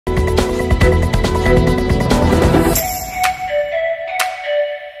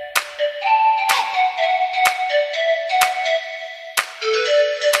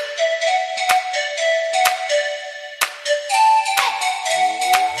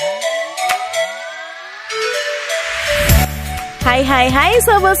Hai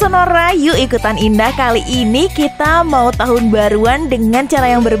Sobat Sonora, yuk ikutan indah. Kali ini kita mau tahun baruan dengan cara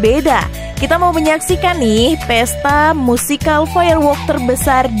yang berbeda. Kita mau menyaksikan nih pesta musikal firework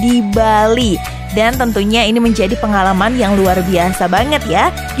terbesar di Bali. Dan tentunya ini menjadi pengalaman yang luar biasa banget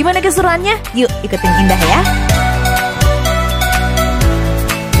ya. Gimana keseruannya? Yuk ikutin indah ya.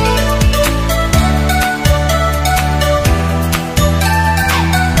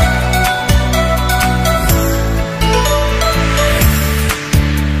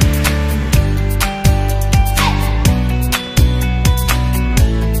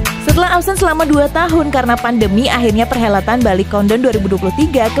 Setelah absen selama 2 tahun karena pandemi, akhirnya perhelatan Bali Countdown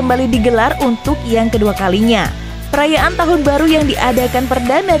 2023 kembali digelar untuk yang kedua kalinya. Perayaan tahun baru yang diadakan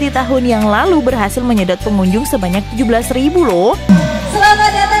perdana di tahun yang lalu berhasil menyedot pengunjung sebanyak 17.000 loh.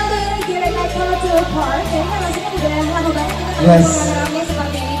 Selamat datang di Digelar Park. Kayaknya rasanya udah lama banget kita rame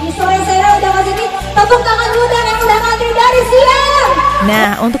seperti ini. Sore saya udah kasih nih tepuk tangan undang yang udah ngantri dari siang.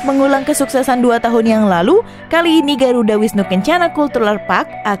 Nah, untuk mengulang kesuksesan 2 tahun yang lalu, kali ini Garuda Wisnu Kencana Cultural Park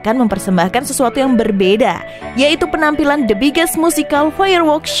akan mempersembahkan sesuatu yang berbeda, yaitu penampilan the biggest musical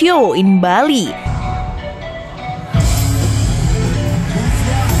firework show in Bali.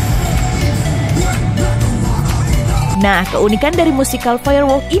 Nah, keunikan dari musikal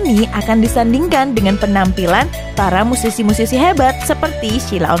firework ini akan disandingkan dengan penampilan para musisi-musisi hebat seperti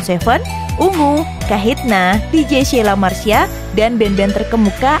Sheila On7, Kahitna, DJ Sheila Marsha, dan band-band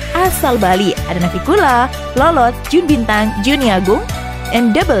terkemuka asal Bali. Ada Navikula, Lolot, Jun Bintang, Juni Agung,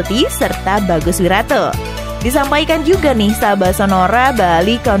 and Double T, serta Bagus Wirato. Disampaikan juga nih, sahabat Sonora,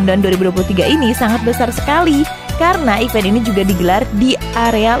 Bali Countdown 2023 ini sangat besar sekali. Karena event ini juga digelar di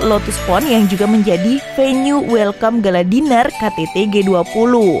area Lotus Pond yang juga menjadi venue welcome gala dinner KTT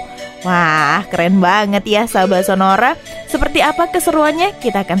G20. Wah, keren banget ya sahabat Sonora. Seperti apa keseruannya?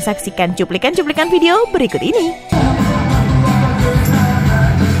 Kita akan saksikan cuplikan-cuplikan video berikut ini.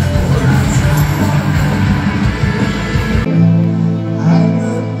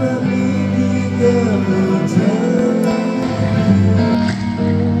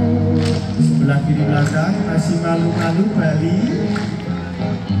 Sebelah kiri belakang masih malu-malu Bali.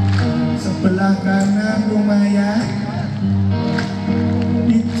 Sebelah kanan lumayan.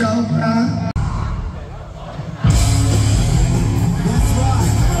 Dicoba.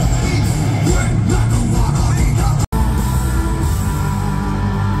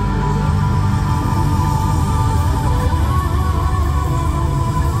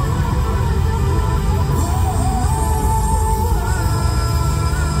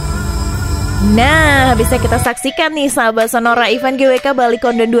 Nah, bisa kita saksikan nih sahabat Sonora, event GWK Bali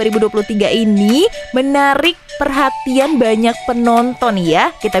Countdown 2023 ini menarik perhatian banyak penonton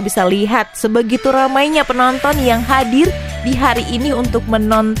ya. Kita bisa lihat sebegitu ramainya penonton yang hadir di hari ini untuk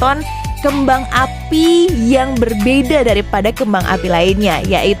menonton kembang api yang berbeda daripada kembang api lainnya,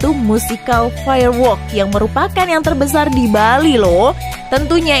 yaitu musikal firework yang merupakan yang terbesar di Bali loh.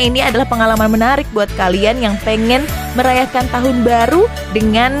 Tentunya ini adalah pengalaman menarik buat kalian yang pengen merayakan tahun baru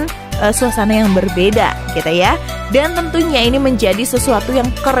dengan suasana yang berbeda gitu ya. Dan tentunya ini menjadi sesuatu yang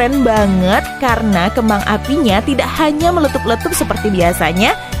keren banget karena kembang apinya tidak hanya meletup-letup seperti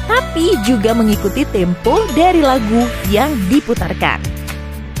biasanya, tapi juga mengikuti tempo dari lagu yang diputarkan.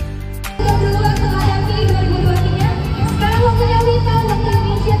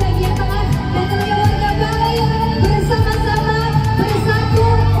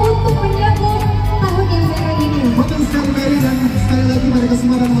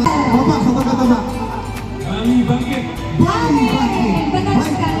 Bali bangkit. Bali bangkit. Benar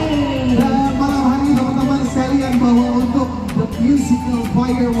sekali. Dan malam hari ini teman-teman sekalian bahwa untuk the musical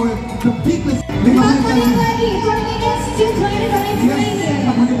firework, the biggest. 5 menit lagi. 4 minutes to 20 Yes,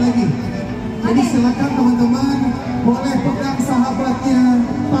 4 menit lagi. Jadi silakan teman-teman boleh pegang sahabatnya,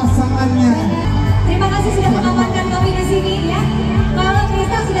 pasangannya. Terima kasih sudah mengamankan kami di sini ya. Kalau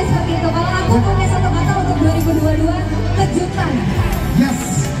Krista sudah seperti itu. Kalau aku punya satu kata untuk 2022, kejutan.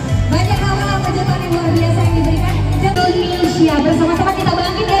 Yes. Banyak hal-hal kejutan yang luar biasa yang diberikan. Indonesia bersama-sama kita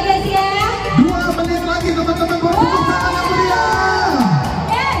bangkit ya guys ya. 2 menit lagi teman-teman, bertepuk tangan yang meriah.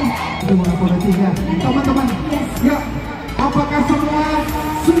 Terima kasih teman-teman. Yes. Ya, apakah semua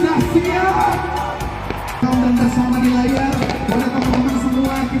sudah siap?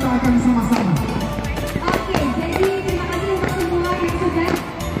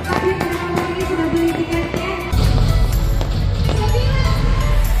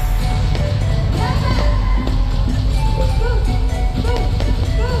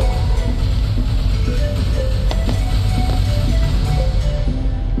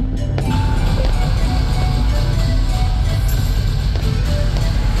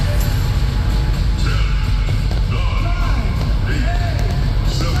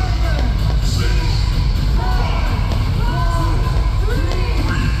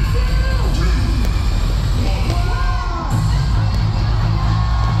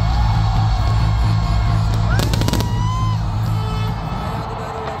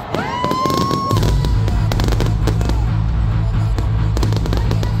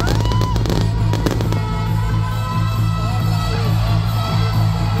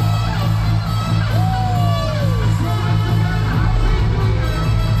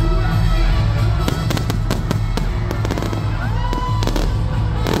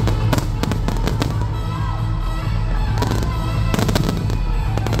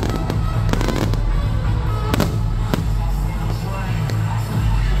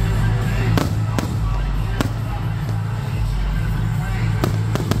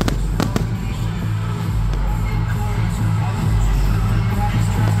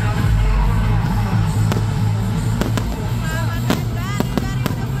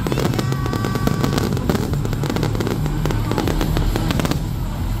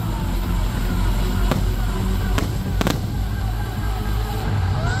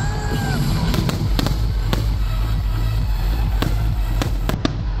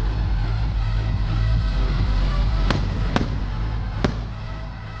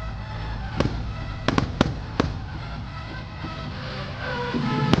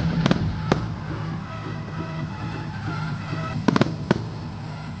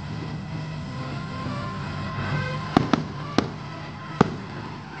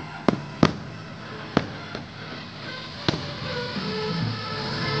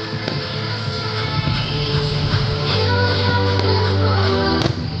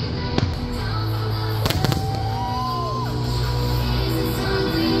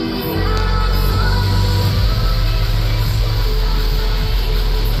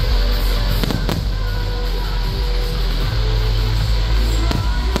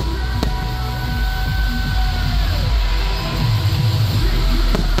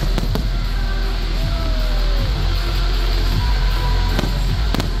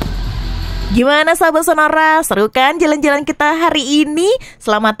 Gimana sahabat Sonora? Seru kan jalan-jalan kita hari ini?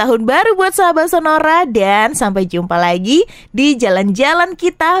 Selamat tahun baru buat sahabat Sonora dan sampai jumpa lagi di jalan-jalan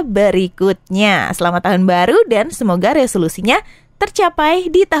kita berikutnya. Selamat tahun baru dan semoga resolusinya tercapai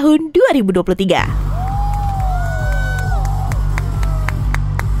di tahun 2023.